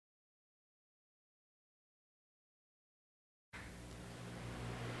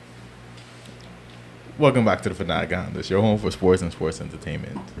Welcome back to the Fanatic, this your home for sports and sports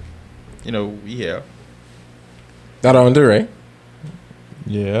entertainment. You know, we here. That on do, right?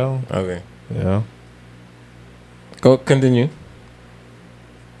 Yeah. Okay. Yeah. Go continue.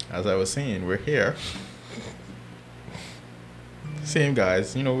 As I was saying, we're here. Same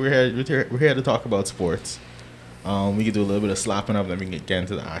guys. You know, we're here to talk about sports. We could do a little bit of slapping up, then we can get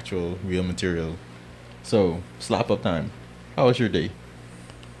into the actual real material. So, slap up time. How was your day?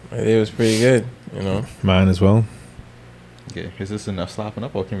 My day was pretty good, you know. Mine as well. Okay, is this enough slapping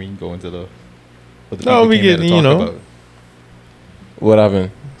up, or can we go into what the No, people we came here get, to you talk know. about? What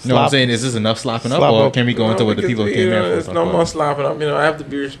happened? No, I'm saying, is this enough slapping up, Slap or up. can we go into what the people came here for? It's no more slapping up. You know, I have to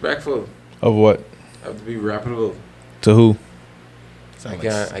be respectful. Of what? I have to be reputable. To who?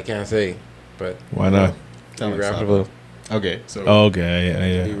 I can't say, but Why not? be reputable. Okay, so Oh,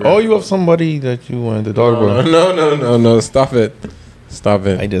 okay, Be yeah. Oh, you have somebody that you wanted to talk about. No. Stop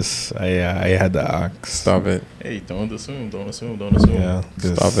it. I had to ask. Stop it. hey, don't assume. Yeah.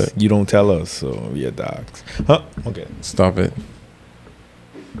 'Cause Stop it. You don't tell us, so we had to ask. Huh? Okay. Stop it.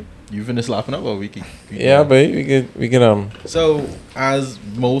 You finished slapping up, or we can? Yeah, but we could. So, as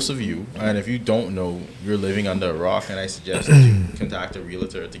most of you, and if you don't know, you're living under a rock, and I suggest that you contact a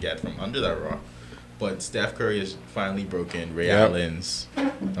realtor to get from under that rock. But Steph Curry has finally broken Ray Yep. Allen's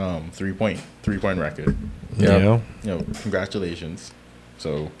three-point record. Yeah. Yeah. You know, congratulations.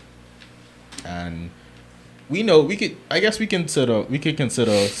 So, and we know we could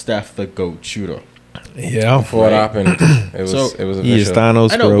consider Steph the GOAT shooter. Yeah. Before it happened, it was official. He is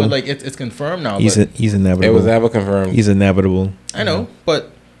Thanos, I know, bro. but like it's confirmed now. He's but inevitable. It was ever confirmed. He's inevitable. I know,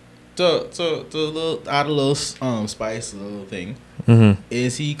 but to add a little spice, a little thing. Mm-hmm.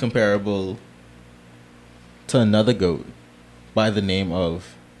 Is he comparable to another GOAT by the name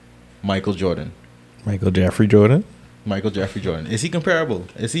of Michael Jordan? Michael Jeffrey Jordan. Michael Jeffrey Jordan. Is he comparable?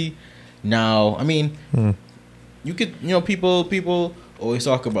 Is he now? I mean, you could, people always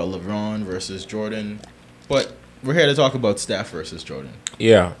talk about LeBron versus Jordan, but we're here to talk about Steph versus Jordan.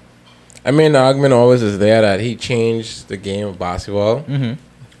 Yeah. I mean, the argument always is there that he changed the game of basketball,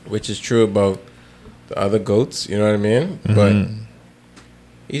 which is true about the other GOATs, you know what I mean? But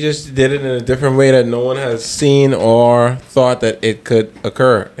he just did it in a different way that no one has seen or thought that it could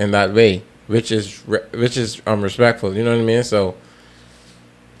occur in that way, which is respectful, you know what I mean? So,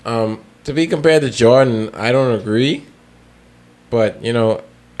 to be compared to Jordan, I don't agree. But, you know,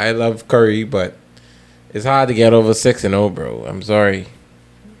 I love Curry, but it's hard to get over 6-0, bro. I'm sorry.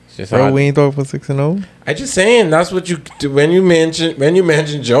 It's just Bro, hard. we ain't talking for 6-0. I just saying that's what you do when you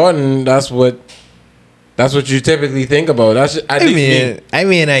mention Jordan. That's what you typically think about. That's just, I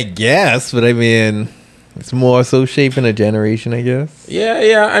mean, I guess, but I mean, it's more so shaping a generation, I guess.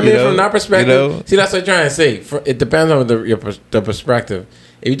 Yeah. I mean, from that perspective, see, that's what I'm trying to say. It depends on the perspective.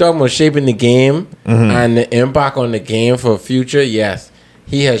 If you're talking about shaping the game and the impact on the game for future, yes,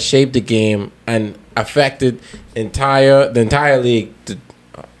 he has shaped the game and affected the entire league.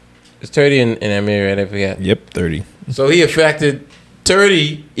 It's 30 in NBA, right? I forget. Yep, 30. So he affected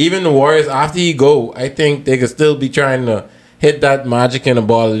 30. Even the Warriors, after he go, I think they could still be trying to hit that magic in the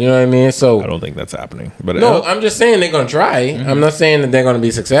ball. You know what I mean? So I don't think that's happening. But no, I'm just saying they're gonna try. I'm not saying that they're gonna be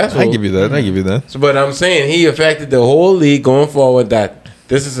successful. I give you that. So, but I'm saying he affected the whole league going forward. That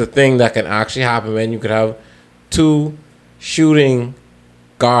this is a thing that can actually happen when you could have two shooting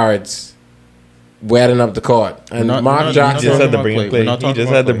guards wetting up the court. And Mark Jackson He just had to bring him Clay. He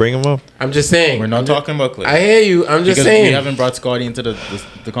just had to bring him up. I'm just saying. We're not talking about Clay. I hear you. I'm just because saying. we haven't brought Scotty into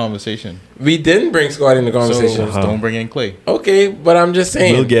the conversation. We didn't bring Scotty in the conversation. So don't bring in Clay. Okay, but I'm just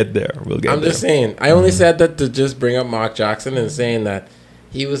saying. We'll get there. I'm just saying. I only said that to just bring up Mark Jackson and saying that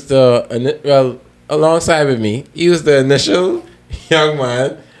he was alongside with me, he was the initial young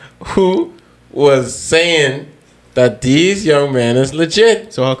man who was saying that these young men is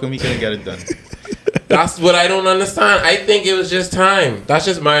legit. So how come he couldn't get it done? That's what I don't understand. I think it was just time. That's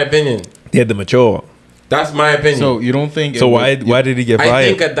just my opinion. He had to mature. That's my opinion. So you don't think? So why did he get fired? I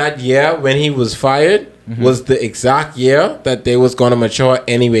think at that year when he was fired was the exact year that they was gonna mature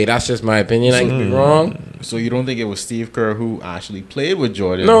anyway. That's just my opinion. I could be wrong. So you don't think it was Steve Kerr who actually played with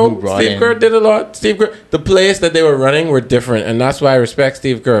Jordan? No, who brought Steve in, Kerr did a lot. Steve Kerr, the plays that they were running were different, and that's why I respect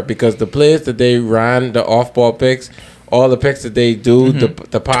Steve Kerr, because the plays that they ran, the off-ball picks, all the picks that they do,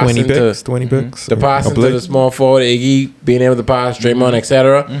 the passing 20 picks. the passing to the small forward, Iggy being able to pass, Draymond,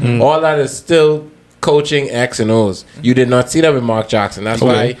 etc. All that is still coaching X and O's. You did not see that with Mark Jackson. That's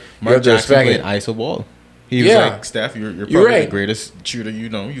why you Mark have to Jackson respect played it. iso ball. He was like, Steph, you're probably right. the greatest shooter you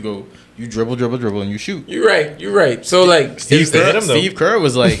know. You go, you dribble, and you shoot. You're right. So like Steve Kerr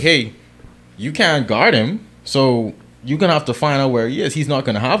was like, hey, you can't guard him, so you're gonna have to find out where he is. He's not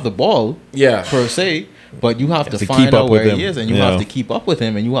gonna have the ball, Yeah. per se, but you have to to find keep out up where with he him. is, and you Yeah. have to keep up with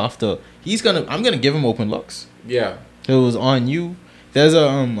him, and you have to. I'm gonna give him open looks. Yeah. It was on you. There's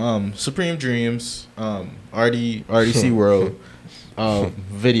a Supreme Dreams RDC World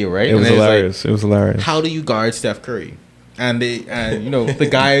video, right? It was And it's like, hilarious. It was hilarious. how do you guard Steph Curry? And the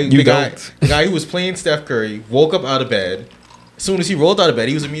guy You the guy who was playing Steph Curry woke up out of bed. As soon as he rolled out of bed,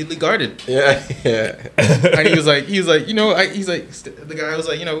 he was immediately guarded. Yeah. Yeah. And he was like, the guy was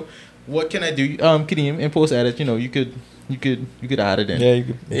like, what can I do? Kadeem, in post edit, you could add it in. Yeah, you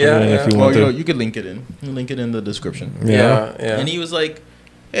could. Yeah, put it in yeah. If you Or want to. you could link it in. You link it in the description. Yeah. Yeah. And he was like,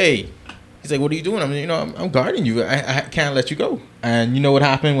 hey. He's like, what are you doing? I'm guarding you. I can't let you go. And you know what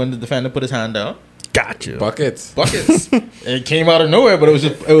happened when the defender put his hand down? Gotcha. Buckets. Buckets. It came out of nowhere, but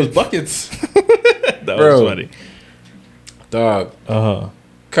it was buckets. That Bro. was funny. Dog. Uh-huh.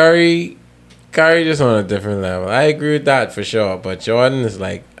 Curry just on a different level. I agree with that for sure. But Jordan is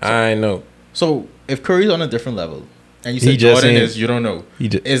like, I know. So if Curry's on a different level, and you He said just Jordan ain't- is, you don't know.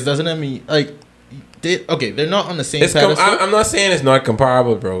 Doesn't that mean like they're not on the same pedestal? I'm not saying it's not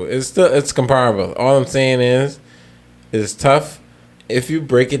comparable, bro. It's comparable. All I'm saying is, it's tough. If you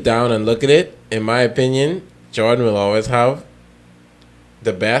break it down and look at it, in my opinion, Jordan will always have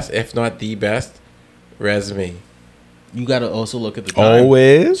the best, if not the best, resume. You got to also look at the time.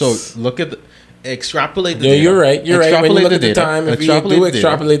 Always. So look at extrapolate the Yeah, data. you're right. You're right. When you look at the data. time, if you Extrapolate do the data.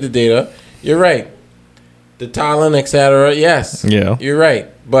 extrapolate the data, you're right. The talent, etc. Yes. Yeah. You're right.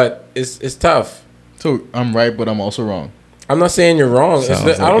 But it's tough. So I'm right, but I'm also wrong. I'm not saying you're wrong. Sounds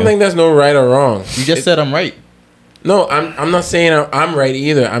I don't like it. think there's no right or wrong. You just said I'm right. No, I'm not saying I'm right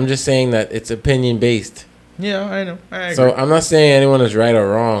either. I'm just saying that it's opinion based. Yeah, I know. I agree. So I'm not saying anyone is right or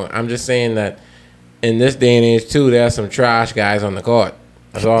wrong. I'm just saying that in this day and age too, there are some trash guys on the court.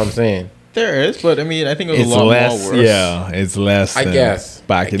 That's all I'm saying. there is, but I mean, I think it was It's a lot less. more worse. Yeah, it's less. I than guess.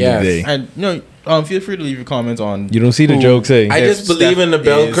 Back I in guess. the day. And feel free to leave your comments on. You don't see the who- joke say. I if just believe in the Steph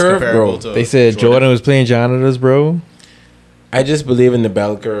bell is curve, comparable bro. to They said Jordan was playing janitors, bro. I just believe in the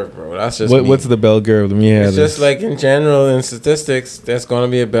bell curve, bro. That's just me. What's the bell curve? Let me hear It's this. just like in general in statistics, there's going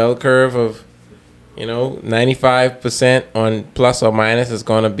to be a bell curve of, 95% on plus or minus is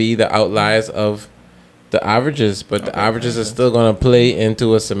going to be the outliers of the averages, but the averages are still going to play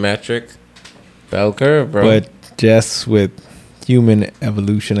into a symmetric bell curve, bro. But just with human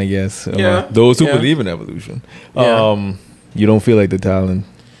evolution, I guess. Yeah, Those who yeah. believe in evolution. Yeah. You don't feel like the talent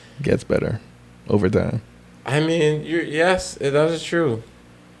gets better over time. I mean, yes, that is true.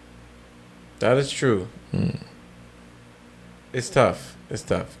 That is true. It's tough. It's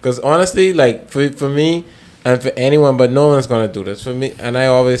tough. Because honestly, like, for me and for anyone, but no one's going to do this. For me, and I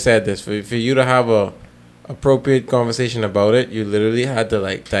always said this, for you to have a appropriate conversation about it, you literally had to,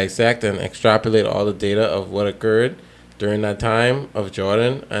 like, dissect and extrapolate all the data of what occurred during that time of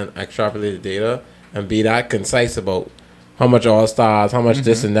Jordan and extrapolate the data and be that concise about how much all-stars, how much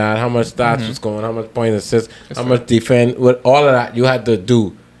this and that, how much stats was going, how much point assists, how much defend, with all of that you had to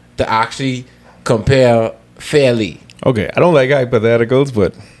do to actually compare fairly. Okay, I don't like hypotheticals,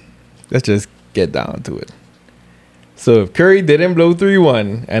 but let's just get down to it. So if Curry didn't blow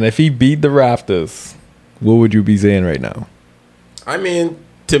 3-1, and if he beat the Raptors, what would you be saying right now? I mean,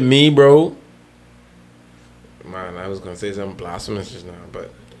 to me, bro, man, I was going to say something blasphemous just now,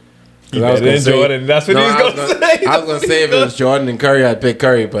 but... 'cause I was gonna say- Jordan. That's what No, he was I was going to gonna- say. I was going to say if it was Jordan and Curry, I'd pick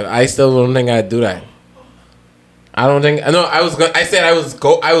Curry, but I still don't think I'd do that. I don't think... No, I said I was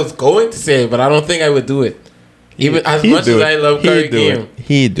going to say it, but I don't think I would do it. Even as much as I love Curry game,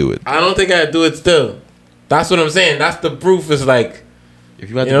 He'd do it. I don't think I'd do it still. That's what I'm saying. That's the proof. Is like, If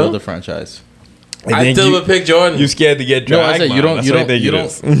you had to You know? build a franchise, I think still you- would pick Jordan. You scared to get no, dragged? I said man. you don't, That's you what I don't, think you it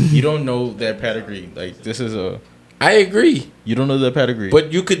don't, is. you don't know their pedigree. Like this is I agree. you don't know their pedigree.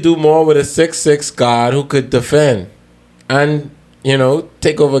 But you could do more with a 6'6" guard who could defend and,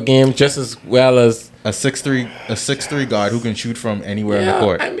 take over games just as well as... a 6'3" guard who can shoot from anywhere in the Yeah,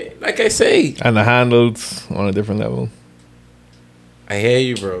 court. I mean, like I say, And the handles on a different level. I hear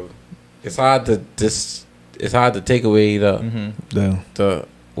you, bro. It's hard to take away the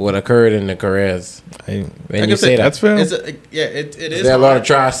what occurred in the careers. When Like you I said, say that. That's fair. it is. There are a lot hard. of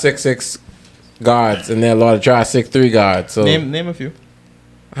trash 6'6" guards, and there are a lot of trash 6'3" guards. So Name a few.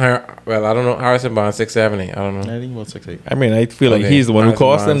 well, I don't know. Harrison Barnes 6'7". I don't know. I think about 6'8". I mean, I feel like Okay, he's the one who Harrison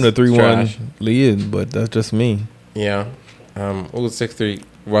cost them the Barnes, 3-1 trash. lead, but that's just me. Yeah. Who was 6'3"?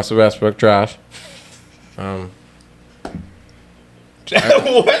 Russell Westbrook trash.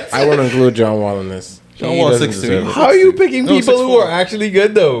 What? I want to include John Wall in this. John He Wall doesn't 6'3". deserve it. How are you picking No, people who 6'4". are actually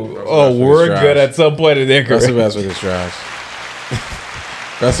good, though? Russell Oh, Westbrook we're is trash. good at some point in their Russell career. Westbrook is trash.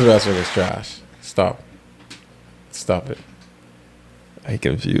 Russell Westbrook is trash. Stop. stop it. I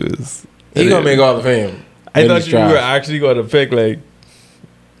confused. He gonna make Hall of Fame. I But thought he's you were trash. actually going to pick like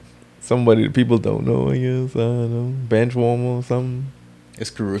somebody that people don't know. I guess I don't know, bench warmer or something. It's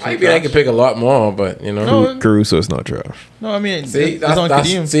Caruso. I mean, I could pick a lot more, but you know. No. Caruso's not trash. No, I mean, See, it's on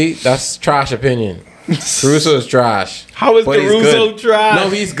Kadeem. that's trash opinion. Caruso is trash. How is But he's Caruso good. trash? No,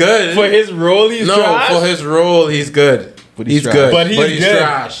 he's good. for his role. He's trash. for his role, he's good. But he's he's good. trash. But he's good.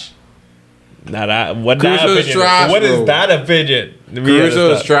 trash. Nah, that what Caruso's that opinion? trash, what bro. is that opinion?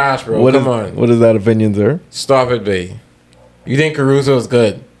 Caruso is trash, bro. What Come is- on. What is that opinion, sir? Stop it, B. You think Caruso is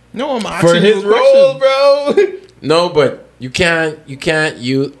good? No, I'm For asking his you a role, question. bro. No, but you can't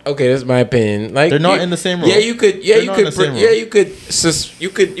use. Okay, that's my opinion. Like They're not in the same role. Yeah, you could. Yeah, They're you not in could. the same Yeah, role.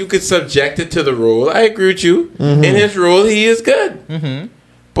 you could subject it to the role. I agree with you. Mm-hmm. In his role, he is good. Mm-hmm.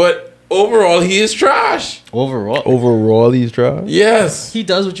 But overall, he is trash. Overall, Overall, he's trash. Yes. he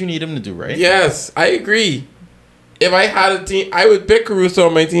does what you need him to do, right? Yes, I agree. If I had a team, I would pick Caruso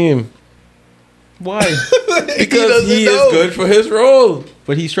on my team Why? because he know. is good for his role.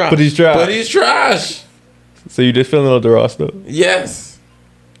 But he's trash. But he's trash. But he's trash. So you just filling out the roster. Yes.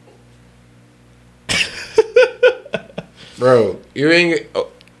 Bro, you ain't. Oh,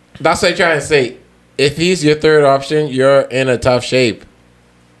 that's what I'm trying to say. If he's your third option, you're in a tough shape.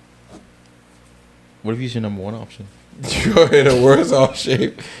 What if he's your number one option? You're in a worse off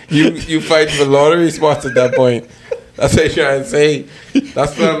shape. You fight for lottery spots at that point. That's what I'm trying to say.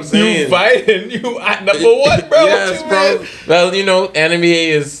 That's what I'm saying. You fighting? You at number one, bro? Yes, What you bro. mean? Well, NBA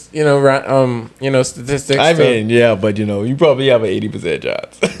is statistics. I so- mean, yeah, but you probably have an 80%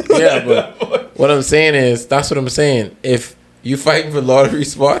 chance. yeah, but what I'm saying is that's what I'm saying. If you fighting for lottery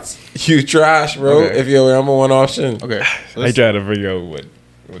spots, you trash, bro. Okay. If you're your number one option, Okay. So I let's- try to figure out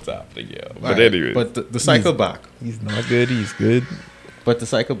what's happening, yeah. But alright, anyway, But the cycle back. he's not good. He's good. But the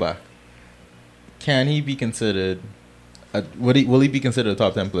cycle back. Can he be considered? Will he be considered a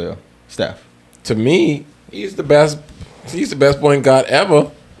top 10 player? Steph. to me, he's the best. He's the best point guard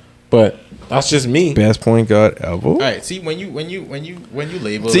ever. But that's just me. Best point guard ever. All right. See, when you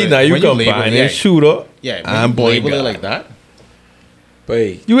label. See, it, now you when label combine it, it, shooter. Yeah. When and you point label it guard. like that. But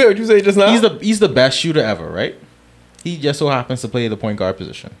hey, You heard what you say just now? He's the best shooter ever, right? He just so happens to play the point guard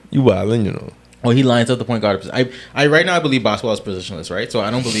position. You wildin', Or he lines up the point guard position. I right now I believe basketball is positionless, right? So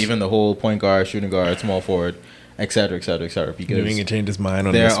I don't believe in the whole point guard, shooting guard, small forward, et cetera, et cetera, et cetera. You ain't Because gonna change his mind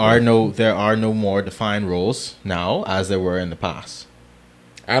on there this are one. there are no more defined roles now as there were in the past.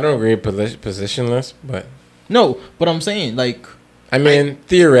 I don't agree with positionless, but No, but I'm saying like I mean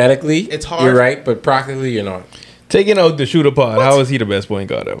theoretically, It's hard. You're right, but practically, you're not. Taking out the shooter part, how is he the best point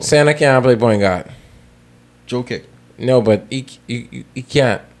guard ever? Santa can't play point guard. Joe Kick. No, but he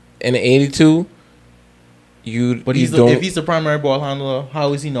can't. In 82, But if he's the primary ball handler,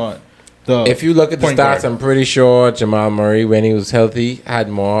 how is he not? If you look at the point stats, guard. I'm pretty sure Jamal Murray, when he was healthy, had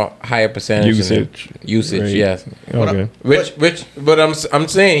higher percentage Usage. Usage, Right. yes. Okay. But I'm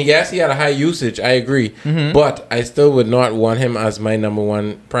saying yes, he had a high usage. I agree, Mhm. but I still would not want him as my number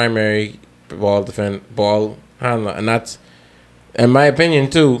one primary ball handler, and that's, in my opinion,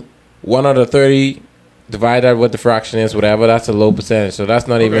 too. 1 out of 30 divided what the fraction is, whatever. That's a low percentage, so that's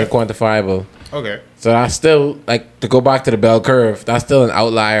not even Okay. quantifiable. Okay. So that's still like to go back to the bell curve. That's still an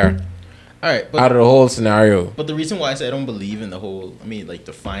outlier All right. out of the whole scenario. But the reason why I say I don't believe in the whole, like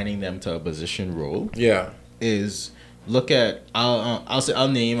defining them to a position role Yeah. is look at I'll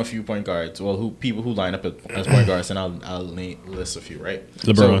name a few point guards. Well, people who line up as point guards, and I'll list a few. Right.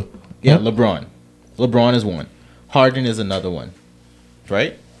 LeBron. So, yeah, LeBron. LeBron is one. Harden is another one.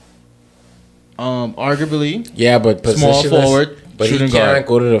 Right. Arguably, Yeah, but Small positionless, forward, but he shooting can't guard.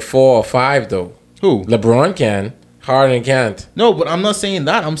 go to the 4 or 5 though. who? LeBron can. Harden can't. No, but I'm not saying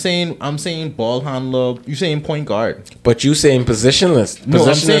that. I'm saying ball handler. You saying point guard? But you saying positionless? No, I'm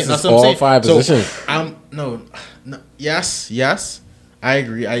Positionless saying is that's what I'm all saying. 5 So, positions. no, yes, I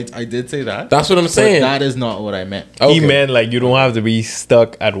agree. I did say that. That's what I'm But saying. that is not what I meant. Okay. He meant like you don't have to be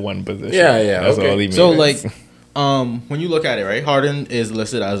stuck at one position. Yeah, yeah, That's okay. all he meant. So like, when you look at it, right, Harden is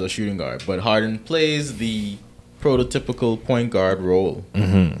listed as a shooting guard, but Harden plays the prototypical point guard role,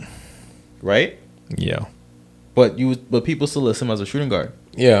 right? yeah. But people still list him as a shooting guard.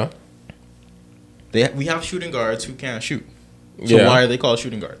 Yeah. We have shooting guards who can't shoot. So Yeah. why are they called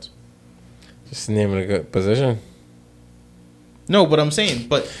shooting guards? Just name it a good position. No, but I'm saying,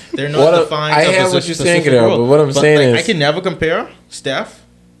 but they're not What defined. I to hear a what you're saying, specific Cadell, role. but what I'm saying I is- can never compare Steph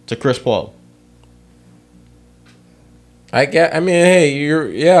to Chris Paul I mean,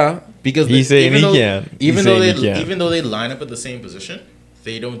 hey, because He's saying even he though, can. He's Even though saying he can. even though they line up at the same position,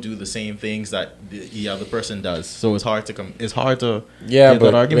 they don't do the same things that the other person does. So it's hard to Yeah, get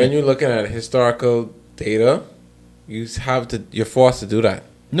but that argument. when you're looking at historical data, You're forced to do that.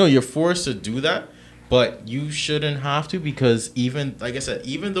 No, you're forced to do that, but you shouldn't have to because even like I said,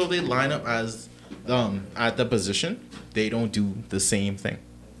 even though they line up as at the position, they don't do the same thing.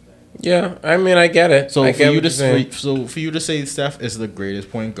 Yeah, I mean, I get it. So I for get you what to you're saying. for you to say Steph is the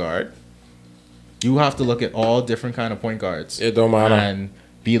greatest point guard, you have to look at all different kind of point guards. It don't matter. And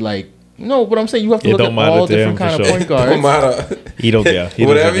be like, no, but I'm saying you have to It look don't at matter all to him, different kind for of sure. point It don't guards. matter. He don't care. He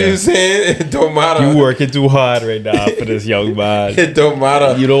Whatever doesn't you saying, it don't matter. You working too hard right now for this young man. It don't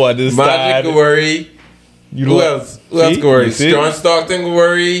matter. You don't understand. Magic could worry. You Who don't- else? Who else See? could worry? You see? John Stockton could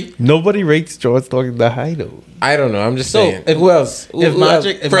worry. Nobody rates George talking that high though. I don't know. I'm just So, saying. if- Who else? Who if else?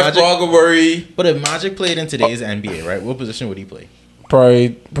 Magic- if Chris Magic- Paul could worry. But if Magic played in today's NBA, right, what position would he play?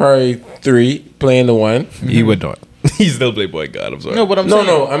 Probably 3 playing the 1. He would not. He's still play point guard. I'm sorry. No, but I'm No,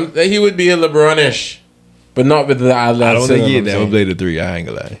 saying, no. He would be a LeBron-ish, but not with the I don't think he'd never saying. played the 3. I ain't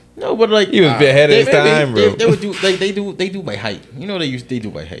gonna lie. no, but like He was ahead of his time, bro. They would do like they do by height. You know they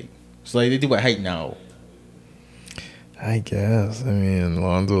do by height. So like they do by height now. I guess. I mean,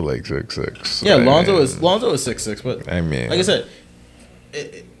 Lonzo like 6'6". Yeah, Lonzo is 6'6", but I mean, like I said,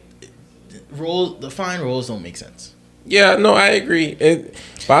 the fine roles don't make sense. Yeah, no, I agree.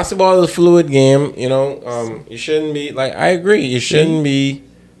 Basketball is a fluid game. You know, you shouldn't be like. I agree. You shouldn't be.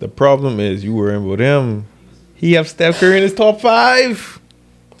 the problem is you were in with him. He have Steph Curry in his top 5.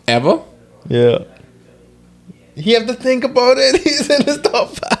 Ever? Yeah. He have to think about it. He's in his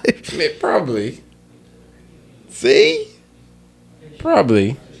top 5. Probably. See?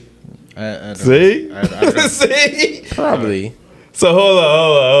 Probably. I don't See? know. I don't- See? Probably. So hold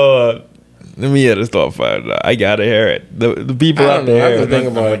on. Let me hear this top 5. Now. I gotta hear it. The people I out don't know. I have there. to think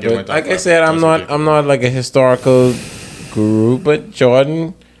I'm about gonna it. give my But top like I five. said, I'm That's not like a historical guru. But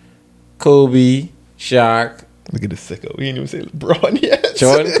Jordan, Kobe, Shaq, Look at this sicko. He didn't even say LeBron yet.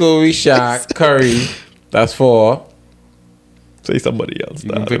 Jordan, Kobe, Shaq, Curry. That's 4. Say somebody else. You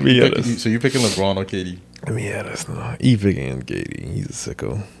Nah, can let me hear pick, this. so you picking LeBron or KD? Let me hear this. Nah. He picking Katie. He's a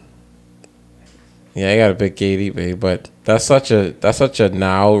sicko. Yeah, I got a big KD, babe. But that's such a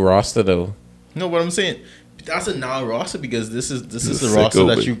now roster though. No, what I'm saying, that's a now roster because this is the Sicko, roster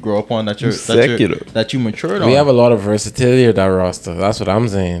that but you grow up on, that you secular. that you matured on. We have a lot of versatility with that roster. That's what I'm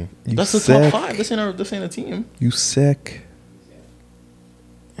saying. You That's the sick. top 5. This ain't a team. You sick.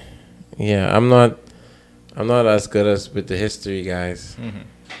 Yeah, I'm not as good as with the history guys.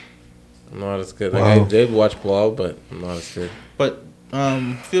 I'm not as good. Like Wow. I did watch ball, but I'm not as good. But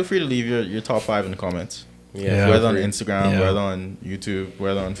feel free to leave your top 5 in the comments. Yeah. Whether on free. Instagram, Yeah. whether on YouTube,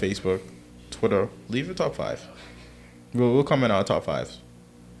 whether on Facebook, Twitter, leave your top 5. We'll comment on our top 5s.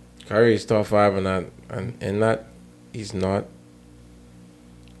 Curry's top 5 and that he's not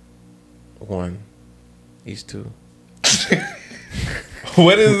 1. He's 2.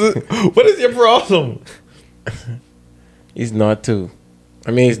 What is it? What is your problem? He's not 2.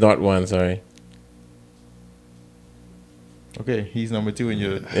 I mean, he's not 1. Sorry. Okay, he's number 2 in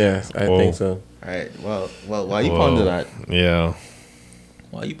your. Yes, I Whoa. think so. All right. Well, while you ponder that, Yeah.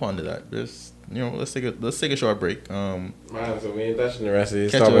 there's let's take a short break. Man, so we ain't touching the rest of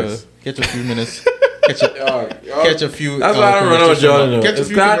these Catch topics. a few minutes. Catch a few. That's why I don't run with y'all. Catch a It's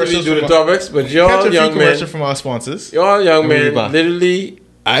few glad we commercials do the from topics, but Catch y'all a few young men, commercials from our sponsors. y'all young We'll be men, back. literally.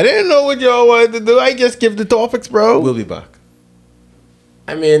 I didn't know what y'all wanted to do. I just give the topics, bro. We'll be back.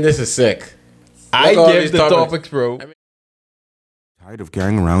 I mean, this is sick. I Look at all give these the topics, bro. Tired of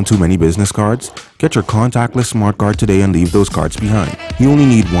carrying around too many business cards? Get your contactless smart card today and leave those cards behind. You only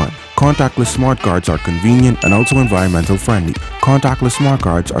need one. Contactless smart cards are convenient and also environmental friendly. Contactless smart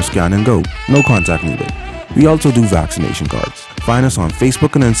cards are scan and go. No contact needed. We also do vaccination cards. Find us on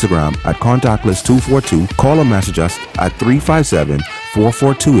Facebook and Instagram at contactless242. Call or message us at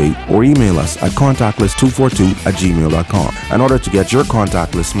 357-4428 or email us at contactless242@gmail.com in order to get your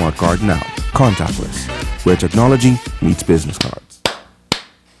contactless smart card now. Contactless, where technology meets business cards.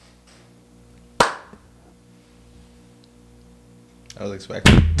 I was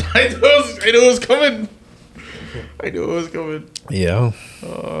expecting. I knew it was coming. I knew it was coming. Yeah.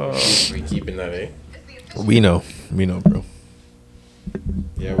 We keeping that, eh? We know, bro.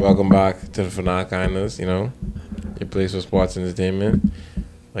 Yeah, welcome back to the Fanatic Islanders, you know, your place for sports entertainment.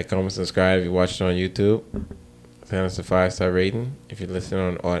 Like, comment, subscribe if you watch it on YouTube. Send us a 5-star rating if you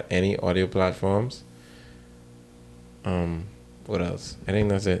listen on any audio platforms. What else? I think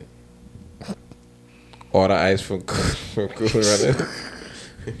that's it. Order ice from Cool Running.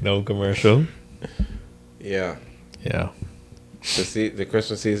 No commercial. Yeah. Yeah. The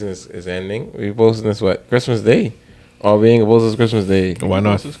Christmas season is ending. We posting this Christmas Day. Or we ain't supposed to Christmas Day. Why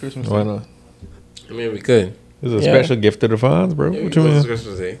not? This is Christmas Why Day. not? I mean, we could. This is a Yeah. special gift to the fans, bro. Yeah, What we you post mean?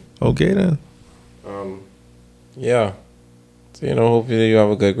 Christmas Day. Okay then. Yeah. So, hopefully you have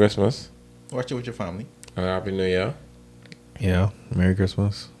a good Christmas. Watch it with your family. And Happy New Year. Yeah. Merry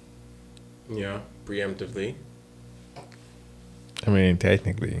Christmas. Yeah. Preemptively. I mean,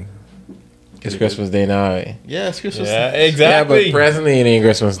 technically. It's Christmas Day now, eh? Yeah, it's Christmas. Yeah, Yeah, exactly. but presently it ain't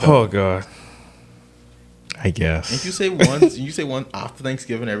Christmas Day. Oh God. I guess. If you say one after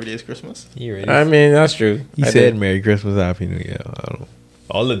Thanksgiving, every day is Christmas. I mean, that's true. He I said did. Merry Christmas, Happy New Year. I don't know.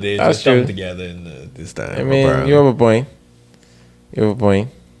 All the days That's just come true. together in this time. I mean, apparently. you have a point. You have a point.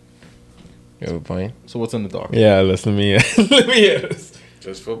 You have a point. So what's in the dock? Yeah, listen to me. Let me hear this.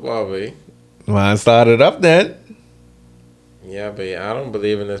 Just football, baby. Man, started up then. Yeah, but I don't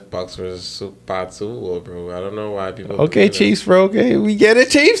believe in this Bucks versus Super Bowl, bro. I don't know why people. Okay, believe in it. Chiefs, bro. Okay, we get it,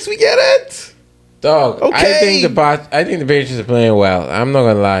 Chiefs. We get it. Dog. Okay. I think the Patriots are playing well. I'm not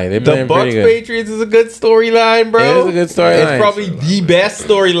gonna lie. They're The playing Bucks pretty good. Patriots is a good storyline, bro. It is a good storyline. It's probably the best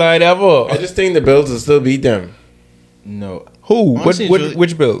storyline I ever. just think the Bills will still beat them. No. Who? Honestly, What? it's really-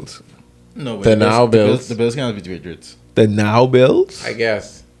 Which Bills? No. but The now Bills. The Bills can't beat the Patriots. The now Bills? I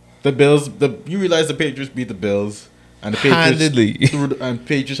guess. The Bills. You realize the Patriots beat the Bills, and the Patriots Handedly. and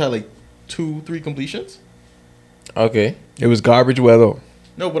Patriots had like 2-3 completions. Okay. It was garbage weather.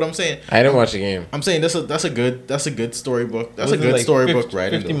 No, but I'm saying I didn't watch the game. that's a good storybook. That's a Wasn't good like storybook 50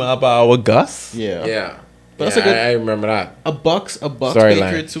 writing. 50 though. mile per hour Gus? Yeah. Yeah. But that's Yeah, a good- I remember that. A Bucks Storyline.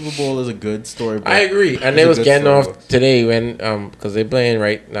 Patriots Super Bowl is a good storybook. I agree. And It's they a was good getting off storybook. today when because they playing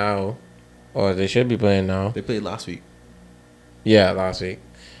right now, or they should be playing now. They played last week. Yeah, last week.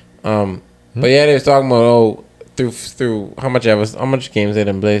 But yeah, they was talking about through how much games they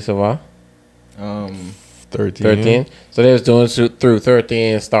didn't play so far. 13. 13. So they was doing through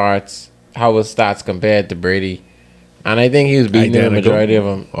 13 starts. How was stats compared to Brady? And I think he was beating the Identical. majority of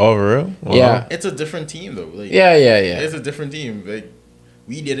them. Oh, for real? Wow. Yeah. It's a different team though. Like, Yeah. It's a different team. Like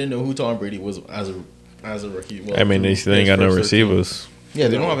we didn't know who Tom Brady was as a rookie. Well, I mean, they still ain't got no receivers. Yeah,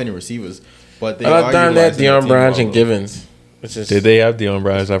 they don't have any receivers, but they Other are than that, utilizing the Deion team Branch well. and Givens. Which is Did they have Deion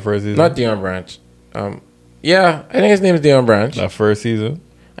Branch that first season? not Deion Branch. Yeah, I think his name is Deion Branch. That first season?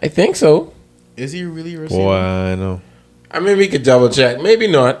 I think so. Is he really a receiver? Boy, I know. I mean, we could double check. Maybe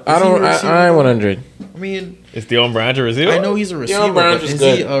not. Is he a receiver? I ain't 100. I mean, Is Deion Branch a receiver? I know he's a receiver, Branch but was is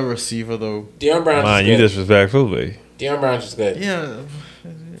good. he a receiver though? Deion Branch Man, is you good. disrespectful, babe. Deion Branch is good. Yeah.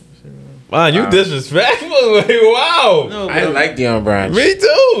 Man, you disrespectful, babe. Wow. No, but I like Deion Branch. Me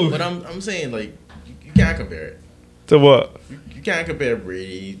too. But I'm saying like you can't compare it. To what? You can't compare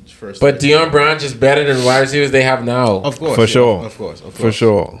Brady first. But Deion Branch is better than wide receivers they have now. of course, For yeah, sure. of course, For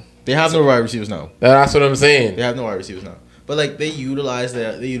sure. They have no wide receivers now. That's what I'm saying. They have no wide receivers now. But like they utilize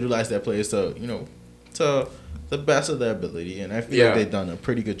their players to to the best of their ability, and I feel Yeah. like they've done a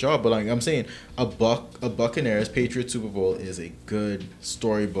pretty good job. But like I'm saying, a Buccaneers Patriots Super Bowl is a good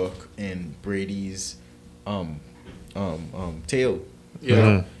storybook in Brady's tale. Yeah.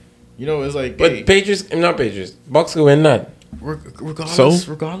 Mhm. You know, it's like But hey, not Patriots. Bucks could win that.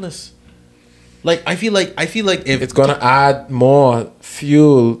 regardless. Like I feel like if It's gonna add more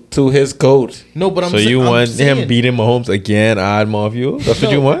fuel to his coat. no, but I'm So sa- you I'm want saying, him beating Mahomes again, add more fuel? That's what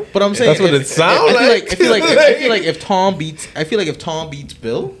No, you want? But I'm saying That's what if- it sounds I feel like if Tom beats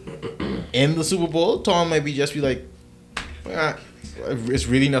Bill in the Super Bowl, Tom might just be like, "Ah, it's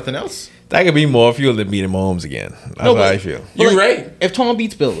really nothing else. That could be more fuel than beating Mahomes again. That's No, what but- I feel. But You're like, right. If Tom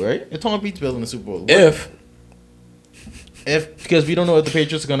beats Bill, right? If Tom beats Bill in the Super Bowl, If because we don't know if the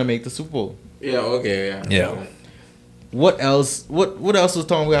Patriots are gonna make the Super Bowl. Yeah. What else? What else does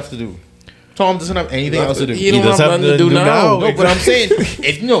Tom have to do? Tom doesn't have anything else to do. He don't does have have nothing to do now. No, but I'm saying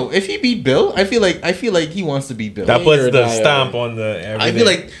if he beat Bill, I feel like he wants to beat Bill. That puts You're the right. stamp on the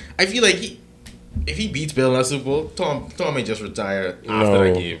everything. I feel like if he beats Bill in that Super Bowl, Tom may just retire after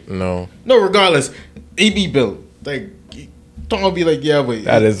that game. No. No, regardless, he beat Bill. Like Tom will be like, yeah, wait.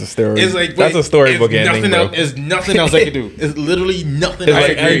 That is a story. It's like That's a storybook it's ending, nothing bro. else. It's nothing else I can do. It's literally nothing. It's else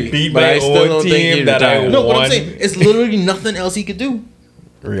like I can do. I beat but my I still own don't think team he'd that I retire. won. No, but I'm saying it's literally nothing else he could do.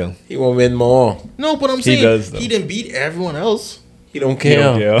 Real. He will win more. No, but I'm He saying does, though. he didn't beat everyone else. He don't You care.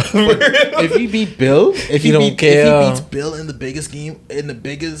 don't care. If he beat Bill, if he don't care. beats Bill in the biggest game, His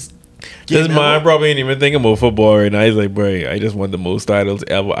game mind ever, probably ain't even thinking about football right now. He's like, bro, I just want the most titles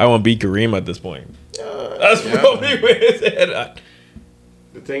ever. I want to beat Kareem at this point. That's probably where his head at.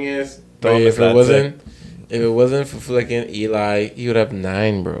 The thing is, Thomas, if that's it wasn't for flicking Eli, he would have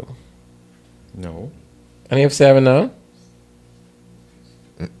 9, bro. no. And he have 7 now.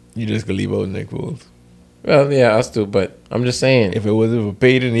 You just gonna leave out Nick Foles. Well, yeah, us too. But I'm just saying. If it wasn't for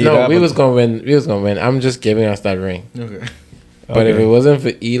Peyton, he'd No, have we a- was gonna win. We was gonna win. I'm just giving us that ring. Okay. But if Okay. it wasn't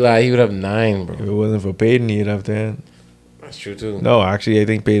for Eli, he would have 9, If bro. it wasn't for Peyton, he'd have 10. That's true too. No, actually, I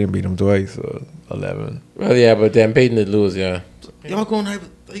think Peyton beat him twice. 11. Well, yeah, but then Peyton did lose. Yeah. Y'all going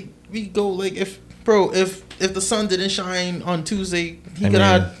like we go like if the sun didn't shine on Tuesday, he could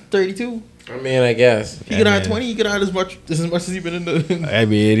have had 32. I mean, I guess. He could have had 20. He could have had as much as he been in the. I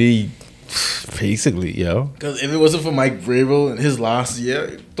mean, he basically, yo. Because if it wasn't for Mike Vrabel in his last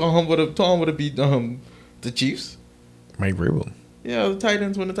year, Tom would have beat the Chiefs. Mike Vrabel. Yeah, the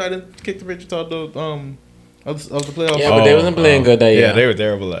Titans when the Titans kicked the Patriots out of the playoffs. Yeah, but they wasn't playing good that year. Yeah, they were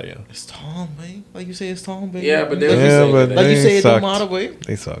terrible that year. It's Tom, man. Like you say, it's Tom, man. Yeah, but they like was you say, but like you they say, it don't sucked. matter, way.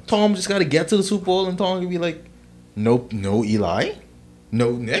 They sucked. Tom just got to get to the Super Bowl, and Tom can be like, nope, no Eli,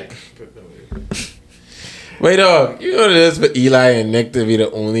 no Nick. Wait, dog. You know what it is for Eli and Nick to be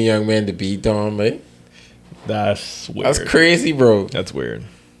the only young man to beat Tom, man? That's weird. That's crazy, bro. That's weird.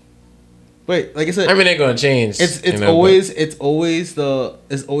 Wait, like I said, I mean, they're gonna change. it's you know, always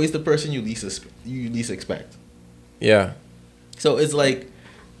the person you least expect. yeah. So it's like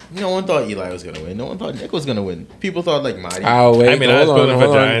no one thought Eli was gonna win. No one thought Nick was gonna win. People thought like Marty. Oh wait, I mean, I was hold on, pulling for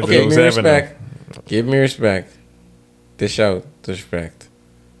hold on. Giants Okay, in give me 07 respect. Give me respect. Dish out disrespect.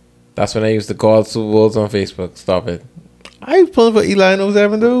 That's when I used to call Super Bowls on Facebook. Stop it. I was pulling for Eli in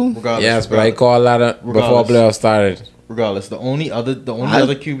 07, dude. Regardless, Yes, but I call a lot of before Regardless. playoffs started. Regardless, the only other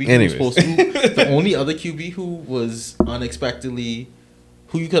QB Anyways. who was supposed to, the only other QB who was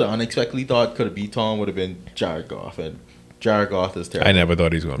who you could have unexpectedly thought could have beat Tom would have been Jared Goff, and Jared Goff is terrible. I never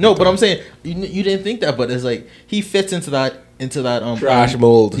thought he was going to No, but I'm saying you didn't think that, but it's like he fits into that Trash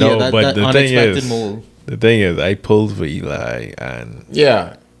mold. No, Yeah, that, but that the thing unexpected is- mold. The thing is, I pulled for Eli and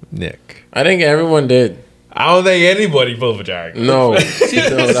Yeah, Nick. I think everyone did. I don't think anybody pulled for Jared. No, no,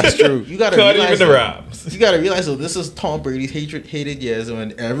 that's true. You gotta Not realize even the that. Rams. You gotta realize though, this is Tom Brady's hated years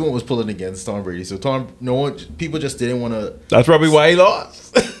when everyone was pulling against Tom Brady. So people just didn't want to. That's probably why he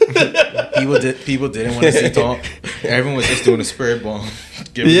lost. People didn't want to see Tom. Everyone was just doing a spirit bomb.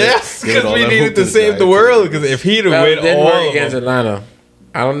 Yes, Give it because all we that needed hope to the save the Giants. world. Because if he'd have Well, it win didn't all work of against them, Atlanta.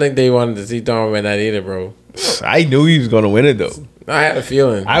 I don't think they wanted to see Tom win that either, bro. I knew he was going to win it though. I had a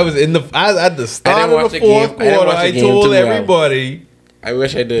feeling. I was at the start watch of the the game. fourth I didn't quarter. watch the I game told too well. everybody I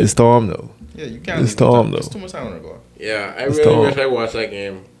wish I did. it's Tom though. Yeah, you can't. It's Tom, though. It's too much time on the clock. Yeah, I It's really Tom. wish I watched that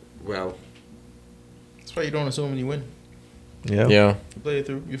game. Well, That's why you don't assume when you win. Yeah. yeah. You play it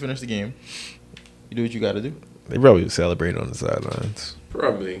through. You finish the game. You do what you got to do. They probably celebrate on the sidelines.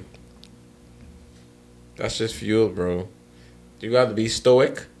 Probably. That's just fuel, bro. You got to be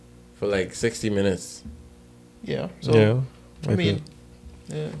stoic for like 60 minutes. Yeah. So Yeah. I mean,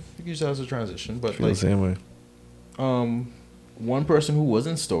 yeah, you can use that as a transition, but feel the like, same way. one person who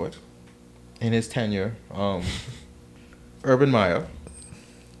wasn't stoic in his tenure, Urban Meyer,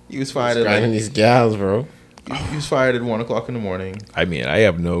 he was fired at Grinding like, these gals, bro. he was fired at 1:00 in the morning. I mean, I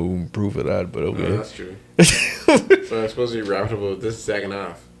have no proof of that, but No, okay. that's true. So I'm supposed to be reputable this second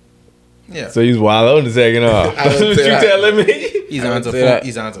half. Yeah. So he's wild out in the second half. I That's would what say you that. telling me? He's I would answer say phone. that.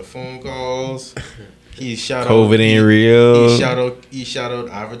 He's answer phone calls. He shout COVID out. ain't real. He shout out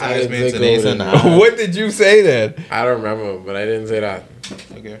advertisements say and this COVID and ain't that. What did you say then? I don't remember, but I didn't say that.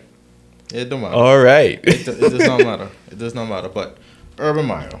 Okay. It don't matter. All right. It does not matter. It does not matter. But Urban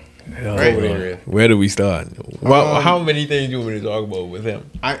Meyer, Right. COVID ain't real. Where do we start? How many things do you want me to talk about with him?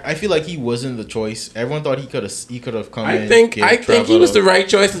 I feel like he wasn't the choice. Everyone thought he could have come in. I think give he Trevor was the right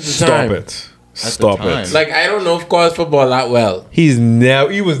choice at the Stop time. it. Stop time. it. Like, I don't know if college football that well. He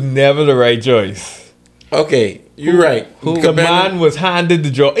was never the right choice. Okay, you're right. The man was handed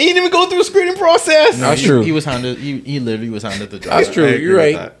the job. He didn't even go through a screening process. That's he, true. He was handed. He literally was handed the job. That's true. I agree You're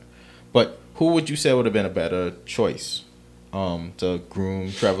with right. that. But who would you say would have been a better choice, to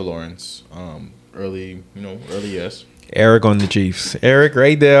groom Trevor Lawrence, early years? Eric on the Chiefs. Eric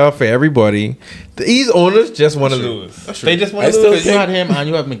right there for everybody. These owners just want to That's true. lose. That's true. They just want I to still lose. Because you had him and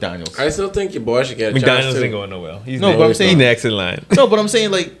you have McDaniels. I still think your boy should get a chance McDaniels too. ain't going nowhere. He's No, but I'm he's saying- next in line. No, but I'm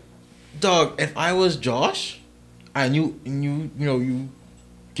saying like, dog. If I was Josh, and you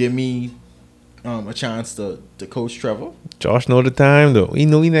give me a chance to coach Trevor. Josh know the time though. He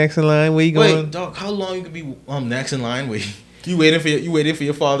know he next in line. Where he going? Wait, dog. How long you could be next in line? Wait, you waiting for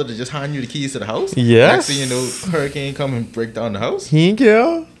your father to just hand you the keys to the house? Yes. Next thing you know, hurricane come and break down the house. He ain't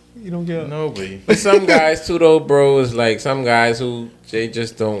care. He don't care. Nobody. But some guys too, though, bro, is like some guys who they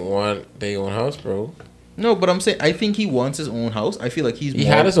just don't want their own house, bro. No, but I'm saying I think he wants his own house. I feel like He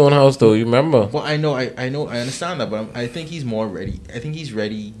had his own house though. You remember? Well, I know, I understand that, but I think he's more ready. I think he's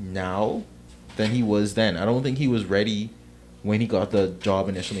ready now than he was then. I don't think he was ready when he got the job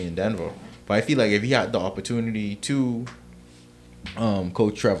initially in Denver. But I feel like if he had the opportunity to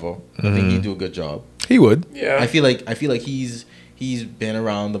coach Trevor, I think he'd do a good job. He would. Yeah. I feel like he's been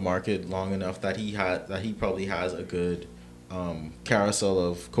around the market long enough that he probably has a good carousel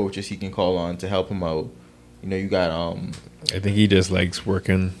of coaches he can call on to help him out. You know, you got I think he just likes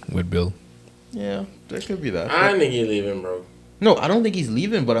working with Bill. yeah, there could be that. I think he's leaving, bro. No, I don't think he's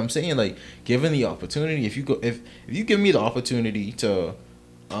leaving, but I'm saying like, given the opportunity, if you give me the opportunity to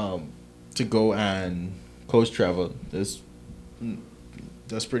go and coach Trevor,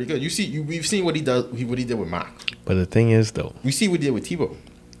 that's pretty good. We've seen what he did with Mac. But the thing is, though, We see what he did with Tebow.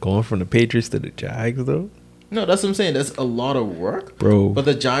 going from the Patriots to the Jags, though, No, that's what I'm saying. That's a lot of work, bro. But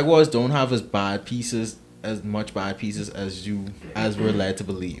the Jaguars don't have as much bad pieces as we're led to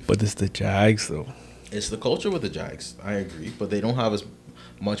believe. But it's the Jags, though. It's the culture with the Jags. I agree, but they don't have as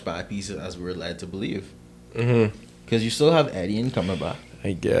much bad pieces as we're led to believe. Mm-hmm. Because you still have Eddie and coming back.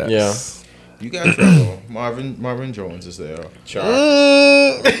 I guess. Yeah. You got Trevor. Marvin Jones is there.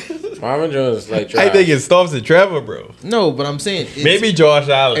 Marvin Jones is like I think it stops at Trevor, bro. No, but I'm saying Maybe Josh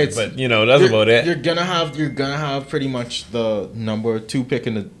Allen, it's- but that's about it. You're gonna have pretty much the number 2 pick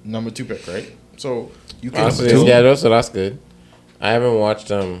and the number 2 pick, right? So you can yeah, so that's good. I haven't watched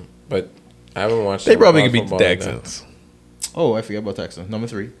them, but I haven't watched. They them probably could football beat the like that. Texans. Oh, I forget about Texans. Number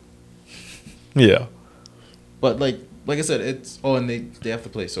 3. Yeah. But like I said, it's and they have to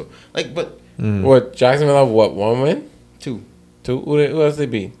play. So but What Jacksonville have? What 1 win? 2. 2? Who else they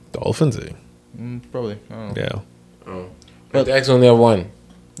beat? Dolphins, eh? Probably. I don't know. Yeah. Oh, But- but Texas only have 1.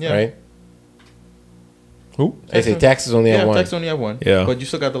 Yeah. Right? Who? They say Texas only have 1. Texas only have 1. Yeah. But you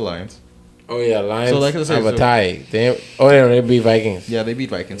still got the Lions. Oh yeah, Lions So, like I said, have a so- tie. They beat Vikings. Yeah, they beat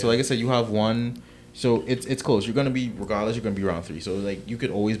Vikings. So like I said, you have 1. So it's close. You're gonna be regardless. You're gonna be round 3. So like you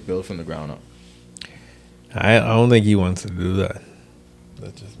could always build from the ground up. I don't think he wants to do that.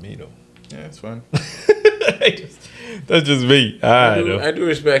 That's just me, though. Yeah, it's fine. That's just me. I do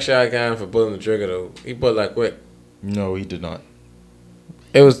respect Shaq Khan for pulling the trigger though. He pulled that quick. No, he did not.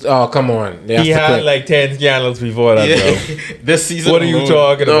 It was come on. They He have to had quit. like 10 scandals before that, bro. This season. What are you alone-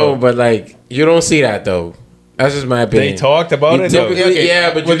 talking No, about? but like you don't see that though. That's just my opinion. They talked about You it, though. typically-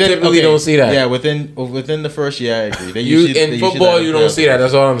 Yeah, but you typically don't see that. Yeah, within the first year, I agree. They You usually- they in usually football, let you it don't play see that. out.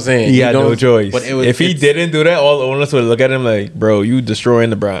 That's all I'm saying. He You had no don't- choice. but it was- if he it's- didn't do that, all owners would look at him like, bro, you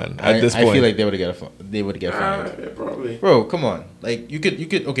destroying the brand at this point. I feel like they would get fined. Yeah, probably. Bro, come on. Like you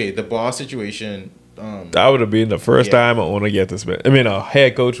could okay, the boss situation. That would have been the first Yeah. time an owner get to spend. I mean, a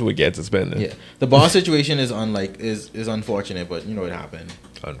head coach would get to spend it. Yeah, the boss situation is is unfortunate, but you know it happened.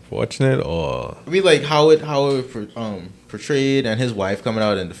 Unfortunate or I mean, like how it portrayed, and his wife coming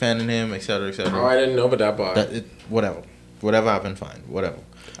out and defending him, etc., etc. Oh, I didn't know about that part. Whatever happened, fine, whatever.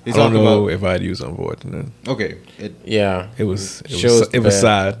 They I don't talk know about if I'd use unfortunate. okay, Yeah. It was Shows it was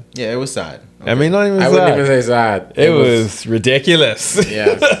bad. sad. yeah, it was sad. I mean, not even I sad. wouldn't even say sad. it was ridiculous.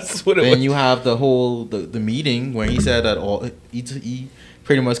 Yeah. That's what it Then was. you have the whole the meeting where he said that he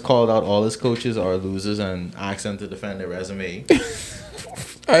pretty much called out all his coaches are losers and asked them to defend their resume.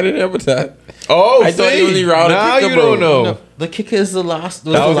 I didn't know about that. Oh, I thought see? he only routed Now kicker, you bro. don't know. No, the kicker is the last.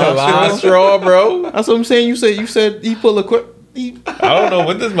 That was the last straw, bro. That's what I'm saying. You said he pulled a quick. I don't know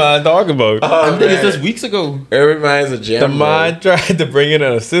what this man talking about. I think it's man. just weeks ago. Urban Meyer's a gem. The bro. man tried to bring in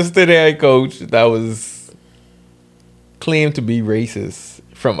an assistant head coach that was claimed to be racist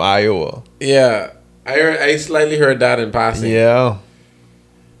from Iowa. Yeah. I slightly heard that in passing. Yeah.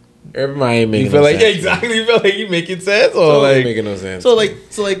 Urban Meyer You making feel no like sense. exactly. You feel like you making sense, or Totally like making no sense. So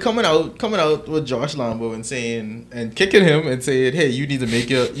like coming out with Josh Lambo and saying and kicking him and saying, hey, you need to make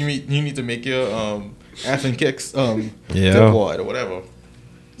your effing kicks Yeah. tip wide or whatever.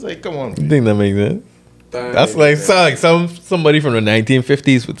 It's like, come on. you think that makes sense? That's like sound like somebody from the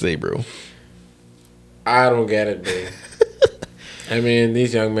 1950s would say, bro. I don't get it, bro. I mean,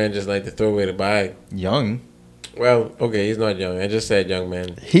 these young men just like to throw away the bag. Young. Well, okay, he's not young. I just said young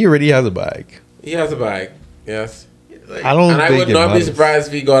man. He already has a bag. He has a bag. Yes. I don't And I think would it not be matters. surprised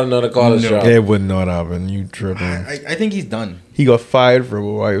if he got another college job. It would not happen. You tripping? I think he's done. He got fired from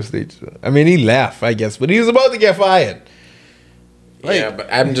Ohio State. I mean, he left, I guess, but he was about to get fired. Yeah,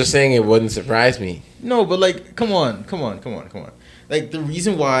 but I'm just saying it wouldn't surprise me. No, but like, come on. Like the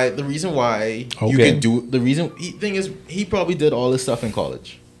reason why you Okay. can do thing is he probably did all this stuff in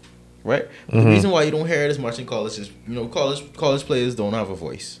college, right? Mm-hmm. The reason why you don't hear it as much in college is college players don't have a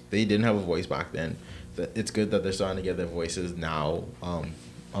voice. They didn't have a voice back then. It's good that they're starting to get their voices now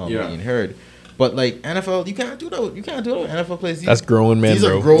Yeah. being heard. But like NFL, you can't do that. You can't do that with NFL players. That's grown men, These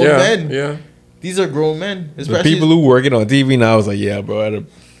bro. are grown Yeah, men. yeah. These are grown men. The Especially people who working on TV now is like, yeah, bro, I'd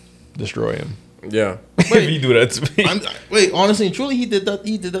destroy him Yeah. if he do that to me. Wait, honestly and truly, he did that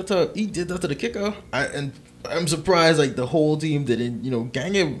to the kicker, and I'm surprised like the whole team didn't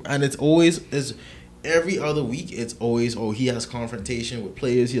gang him. And it's always every other week it's always he has confrontation with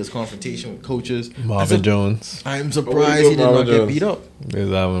players, he has confrontation with coaches. Marvin Jones. I'm surprised he did not get beat up. There's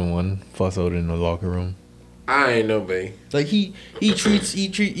having one fuss out in the locker room. I ain't know, babe. Like he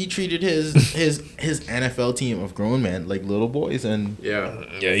treated his NFL team of grown men like little boys, and Yeah,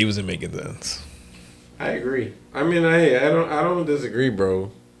 he wasn't making sense. I agree. I mean, I don't disagree,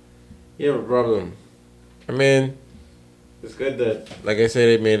 bro. You have a problem. I mean, it's good that, like I said,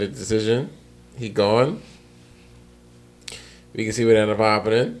 they made a decision. He gone. We can see what ended up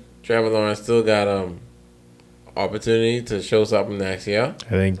happening. Trevor Lawrence still got opportunity to show something next year. I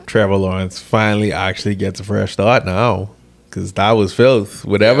think Trevor Lawrence finally actually gets a fresh start now, because that was filth.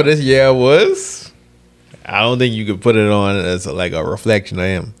 Whatever this year was, I don't think you could put it on as like a reflection of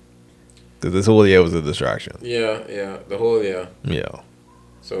him, because this whole year was a distraction. Yeah, the whole year. Yeah.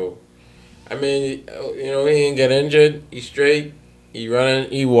 So, I mean, he didn't get injured. He's straight. He running.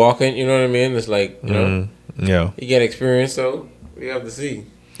 He walking. You know what I mean? It's like, you know, Yeah. he get experience. So we have to see.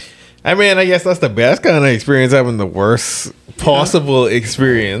 I mean, I guess that's the best kind of experience, having the worst possible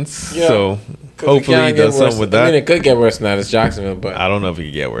experience. Yeah. So 'Cause hopefully it he can't does get something worse. with I that. mean, it could get worse than that. It's Jacksonville, but I don't know if it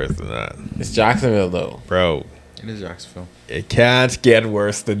could get worse than that. it's Jacksonville though. Bro, it is Jacksonville. it can't get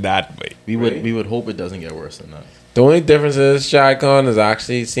worse than that, mate. We Really? would hope it doesn't get worse than that. The only difference is Shad Khan is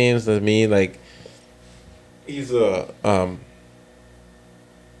actually seems to me like he's a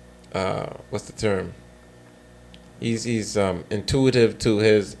what's the term? He's intuitive to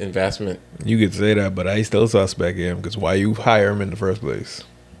his investment. You could say that, but I still suspect him, because why you hire him in the first place?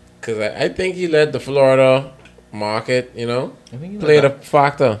 Because I think he led the Florida market, you know, I think he played a let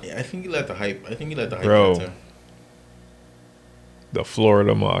factor. I think he let the hype. Bro. get to him. The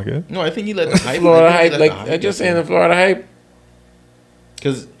Florida market. No, I think he let the hype. Florida hype, like I just saying the Florida hype.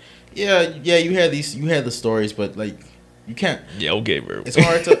 Because yeah, you had the stories, but like you can't. Yeah, okay, bro. It's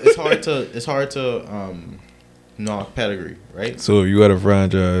hard to knock pedigree, right? So if you had a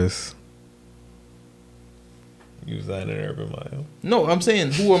franchise, you signed an Urban Meyer. No, I'm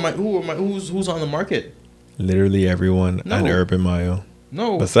saying who's on the market? Literally everyone No. an Urban Meyer.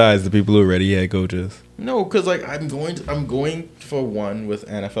 No, Besides the people who already had coaches. no, because like I'm going for one with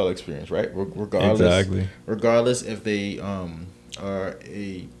NFL experience, right? Regardless, Exactly. regardless if they are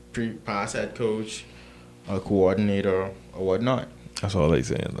a past head coach, a coordinator, or whatnot. That's all they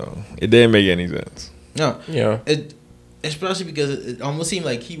saying though. It didn't make any sense. No, Yeah. especially because it almost seemed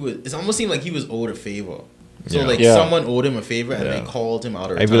like he was. It almost seemed like he was owed a favor. So Yeah. like Yeah. someone owed him a favor and Yeah. they called him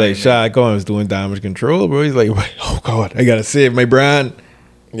out of I'd be like, Shad Khan was doing damage control, bro. He's like, oh God, I gotta save my brand.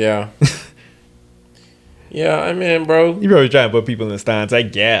 Yeah. Yeah, I mean, bro. You probably trying to put people in the stands, I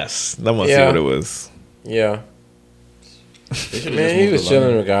guess. That must Yeah. see what it was. Yeah. They should've Man, just he moved was to chilling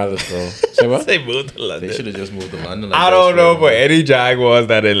London. regardless, bro. Say what? They moved to They London. should have just moved to London. Like I that don't know straight for up. any Jaguars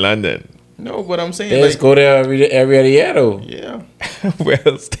that in London. No, but I'm saying They just like, go there every other year, though. yeah, Where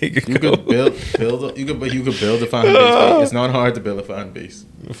else they could you go? could build. You could build a fan base. It's not hard to build a fan base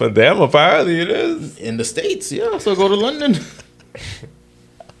For them, apparently it is. in the States. Yeah, so go to London.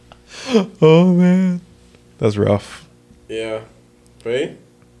 Oh man, that's rough. Yeah. Right?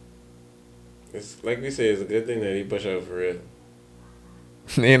 It's like we say, it's a good thing that he pushed out for real.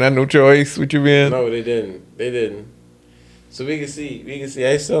 Ain't that no choice? What you mean? No, they didn't. They didn't. So we can see.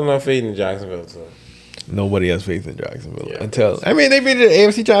 I still not faith in Jacksonville. So Nobody has faith in Jacksonville Yeah. until they made it to the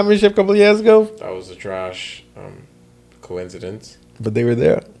AFC Championship a couple of years ago, that was a trash coincidence. but they were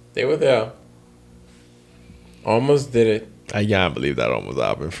there. They were there. Almost did it. I can't believe that almost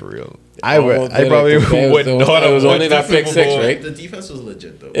happened for real. Almost I did it. probably It was- would it was- not it have was only watched that the pick Super six, Bowl. right? The defense was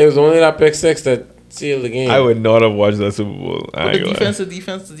legit though. It was only that pick six that sealed the game. I would not have watched that Super Bowl. I But ain't gonna lie. the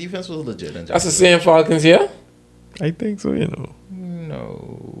defense was legit. In That's the same Falcons here. I think so, you know.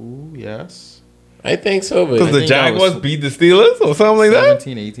 No, yes. I think so, but Because the think that Jaguars was- beat the Steelers or something like that?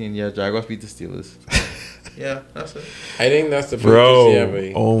 17-18, yeah, Jaguars beat the Steelers. Yeah, that's it. I think that's the Bro, yeah,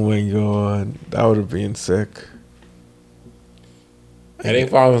 but oh my God. That would have been sick. I think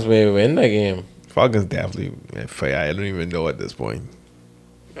Falcons may win that game. Falcons definitely, I don't even know at this point.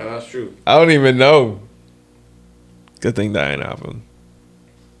 Yeah, that's true. I don't even know. Good thing that ain't happened.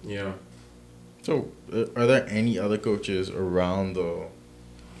 Yeah. So, are there any other coaches around the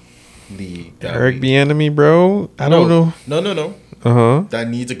league? that Eric we- Bieniemy, bro. I don't know. No. Uh-huh. That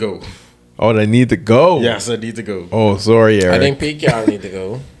need to go. Oh, they need to go. Yes, that need to go. Oh, sorry, Eric. I think Pete Carroll need to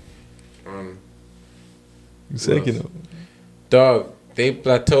go. You sick, you know. Dog, they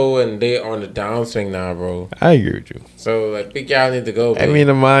plateau and they on the downswing now, bro. I agree with you. So like Pete Carroll need to go. I babe. mean,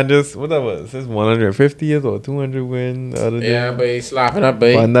 the man just, what that was? His 150th or 200 win the other day. yeah, but he's slapping up,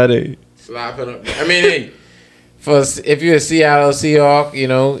 babe. On that day. Slapping up. I mean, hey, if you're a Seattle Seahawk, you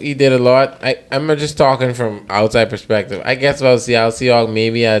know, he did a lot. I'm just talking from outside perspective. I guess if I was Seattle Seahawk,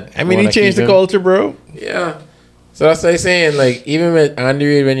 maybe I mean, he changed the culture, bro. Yeah. So that's what I'm saying. Like, even with Andy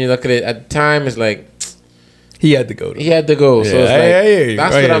Reid, when you look at it, at the time, it's like, he had to go. He had to go. Yeah, so it's like, I hear you.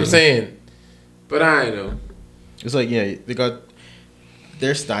 That's what I'm saying. But I know. It's like, yeah,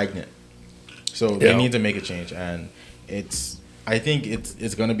 they're stagnant. So they need to make a change. And I think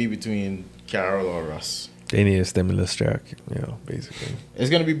it's going to be between Carroll or Russ. They need a stimulus check, basically. It's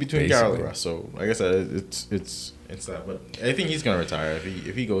going to be between Carroll and Russ. So, like I said, it's that. But I think he's going to retire.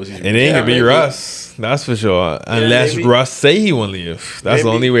 If he goes, he's it ain't going to be Russ. That's for sure. Unless maybe. Russ say he won't leave. That's the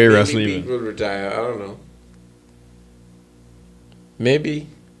only way Russ leaving. Maybe will retire. I don't know. Maybe.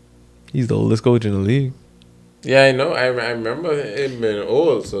 He's the oldest coach in the league. Yeah, I know. I remember him being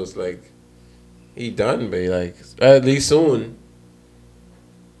old, so it's like he done, but like at least soon.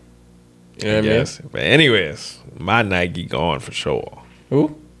 You know what I mean? But anyways, my Nike gone for sure.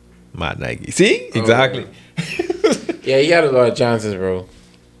 Who? My Nike. See? Exactly. Yeah, he had a lot of chances, bro.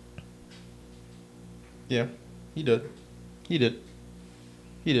 Yeah, he did.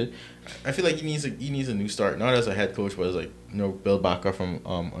 I feel like he needs a new start, not as a head coach, but as build back up from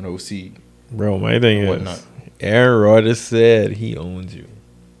an OC. Bro, my thing is, Aaron Rodgers said he owns you.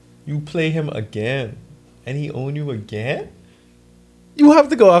 You play him again, and he own you again. You have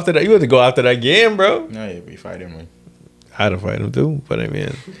to go after that. You have to go after that game, bro. No, yeah, we fight him. I had to fight him too, but I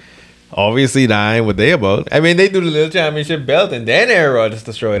mean, obviously that ain't what they about. I mean, they do the little championship belt, and then Aaron Rodgers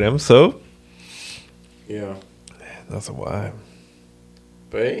destroyed them. So, yeah, that's a vibe.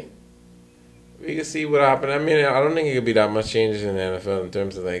 But hey, we can see what happened. I mean, I don't think it could be that much changes in the NFL in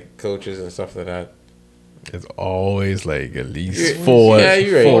terms of like coaches and stuff like that. It's always like at least four. Yeah,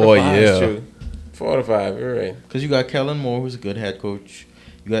 you're right. 4 yeah. True. 4 to 5. You're right. Because you got Kellen Moore, who's a good head coach.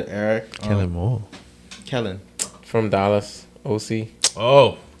 You got Eric. Kellen Moore. Kellen. From Dallas, OC.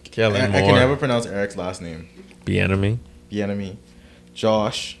 Oh, Kellen Moore. I can never pronounce Eric's last name. Bieniemy.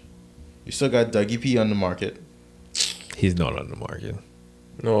 Josh. You still got Dougie P on the market. He's not on the market.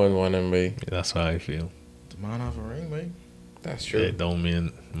 No one won him, babe. Yeah, that's how I feel. The man have a ring, babe. That's true. It don't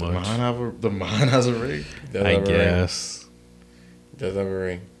mean much. The man has a ring. I guess. Does have a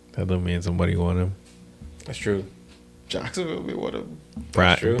ring. That don't mean somebody want him. That's true. Jacksonville, we want him.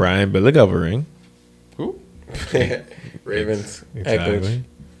 Brian Billick have a ring. Who? Ravens. Exactly.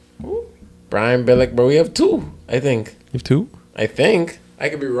 Who? Brian Billick, bro. We have 2, I think. You have 2? I think. I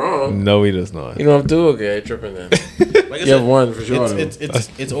could be wrong. No, he does not. You don't have 2? Okay, I'm tripping then. Like you have 1 for sure.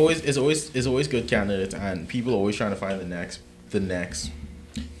 It's always good candidates, and people are always trying to find the next.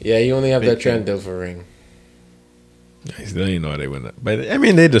 Yeah, you only have Big that Trent thing. Dilfer ring. I still didn't know they win that. But I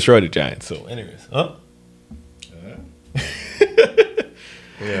mean, they destroyed the Giants. So, anyways, huh?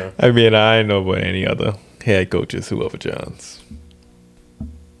 Yeah. I mean, I ain't know about any other head coaches who have a chance.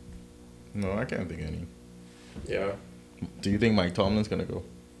 No, I can't think of any. Yeah. Do you think Mike Tomlin's gonna go?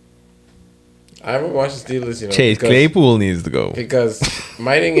 I haven't watched the Steelers, Chase Claypool needs to go. Because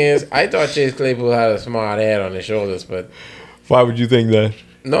my thing is, I thought Chase Claypool had a smart head on his shoulders, but Why would you think that?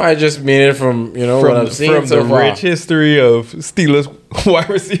 no, I just mean it from what I've seen from so the far. rich history of Steelers wide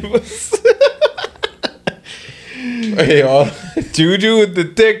receivers. Hey, Juju with the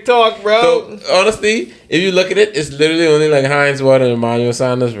TikTok, bro. so, honestly, if you look at it, it's literally only like Hines Ward and Emmanuel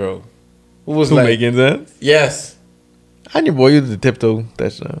Sanders, bro. Who making sense? Yes. And your boy used the tiptoe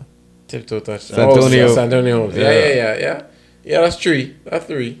touchdown. Tiptoe touchdown. Santonio. Santonio Holmes. Yeah. Yeah, that's 3. That's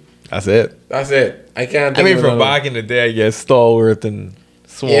 3. That's it. That's it. I can't think I mean, of from another back in the day, I guess Stallworth and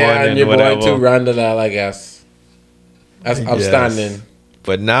Swan yeah, and your whatever. boy too, Randall, I guess. That's Yes. outstanding.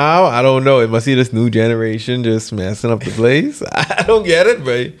 But now, I don't know. It must be this new generation just messing up the place. I don't get it,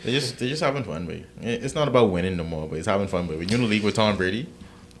 bro. They're just having fun, babe. It's not about winning no more, but it's having fun, babe. When you're in the league with Tom Brady,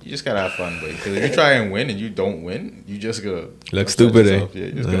 you just gotta have fun, babe. Because if you try and win and you don't win, you just gonna Look upset stupid, yourself. eh? Yeah,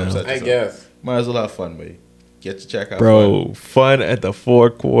 you just gonna upset I yourself. guess. Might as well have fun, babe. Get your check out, Bro, fun at the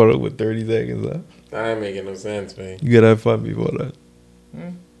fourth quarter with 30 seconds left. That ain't making no sense, man. You gotta have fun before that.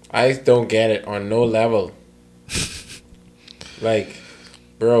 I just don't get it on no level. Like,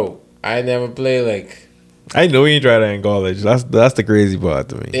 bro, I never play like. I know you tried that in college. That's the crazy part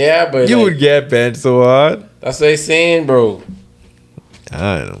to me. Yeah, but You like, would get benched so hard. That's what they saying, bro.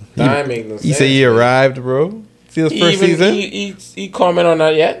 I don't know. That ain't make no sense. He said he man. arrived, bro. See his first season? He comment on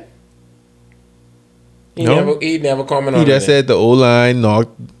that yet? He No. never comment on He just that. said the O-lineman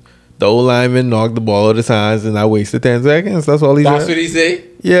knocked the ball out of his hands and I wasted 10 seconds. That's all he That's said. what he say?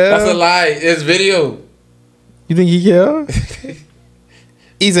 Yeah. That's a lie. It's video. You think he care?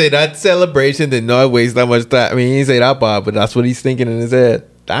 He said that celebration did not waste that much time. I mean, he didn't say that part, but that's what he's thinking in his head.